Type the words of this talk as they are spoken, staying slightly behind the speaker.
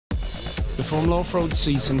Formula Offroad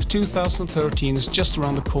season of 2013 is just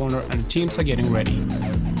around the corner and the teams are getting ready.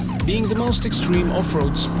 Being the most extreme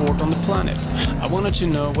off-road sport on the planet, I wanted to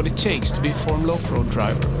know what it takes to be a Formula Offroad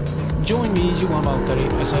driver. Join me, Johan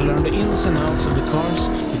Valtteri, as I learn the ins and outs of the cars,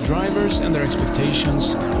 the drivers and their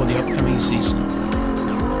expectations for the upcoming season.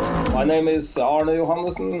 My name is Arne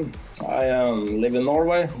Johannessen. I live in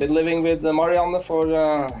Norway. Been living with Marianne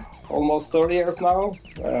for almost 30 years now.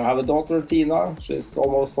 I have a daughter, Tina. She's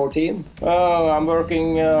almost 14. I'm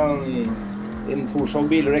working in Torshov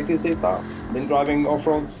Bilrekvisita. Been driving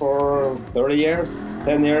off-roads for 30 years,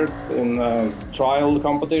 10 years in trial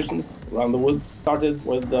competitions around the woods. Started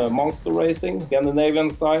with monster racing, Scandinavian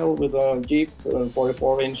style with a Jeep,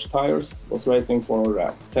 44-inch tires. Was racing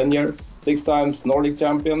for 10 years. 6 times Nordic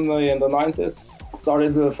champion in the 90s.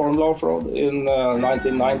 Started Formula Offroad in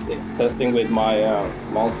 1990, testing with my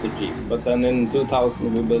monster Jeep. But then in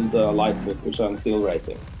 2000 we built Lightfoot, which I'm still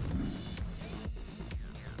racing.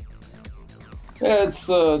 Yeah, it's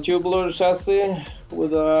a tubular chassis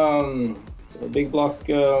with a big block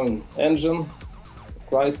engine,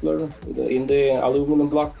 Chrysler, with the Indy aluminum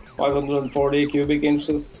block, 540 cubic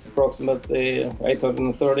inches, approximately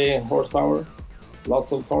 830 horsepower,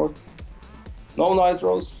 lots of torque. No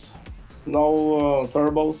nitros, no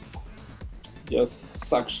turbos, just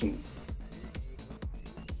suction.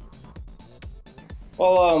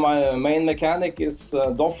 Well, my main mechanic is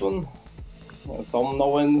Doffen. Some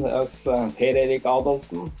know him as Per-Erik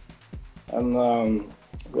Adolfsen, and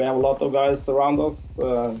we have a lot of guys around us.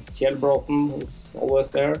 Kjell Bråten is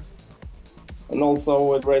always there, and also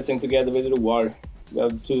we're racing together with Roar. We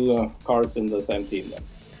have 2 cars in the same team then.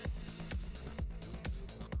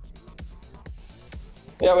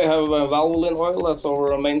 Yeah, we have Valvoline Oil as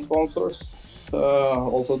our main sponsors,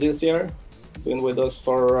 also this year. Been with us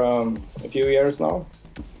for a few years now.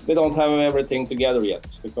 We don't have everything together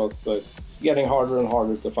yet, because it's getting harder and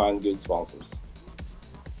harder to find good sponsors.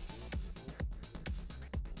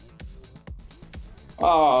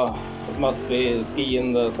 It must be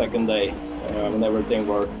skiing the second day, when everything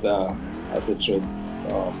worked as it should.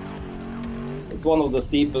 So it's one of the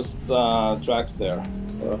steepest tracks there,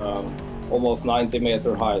 almost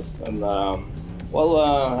 90-meter highs. And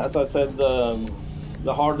as I said,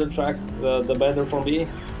 the harder track, the better for me.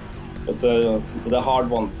 But the hard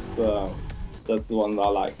ones, that's the one I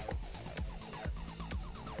like.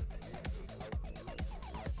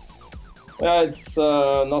 Yeah, it's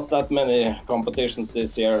not that many competitions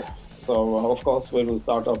this year. So, of course, we will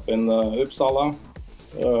start up in Uppsala.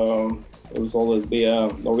 There will always be a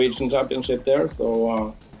Norwegian championship there.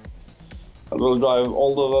 So I will drive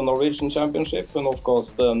all the Norwegian championship and, of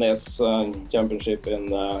course, the NES championship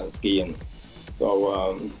in skiing.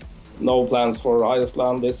 So no plans for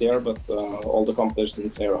Iceland this year, but all the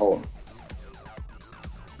competitions here at home.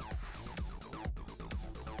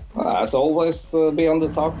 As always, be on the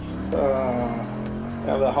top.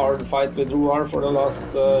 Have a hard fight with Roar for the last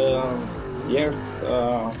years.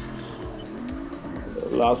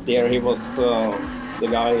 Last year he was the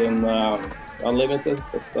guy in Unlimited,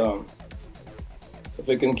 but if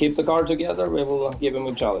we can keep the car together, we will give him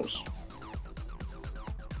a challenge.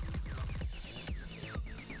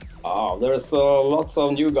 There's lots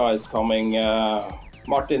of new guys coming.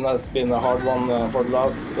 Martin has been a hard one for the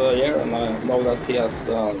last year, and I know that he has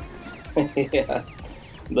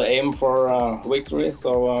the aim for victory,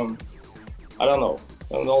 so I don't know.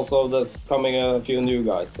 And also there's coming a few new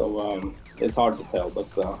guys, so it's hard to tell, but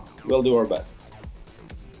we'll do our best.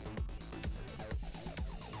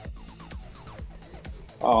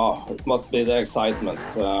 It must be the excitement.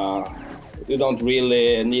 You don't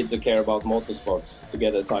really need to care about motorsport to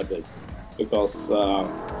get excited, because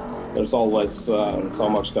there's always so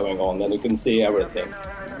much going on and you can see everything.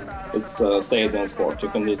 It's a stadium sport, you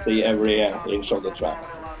can see every inch of the track.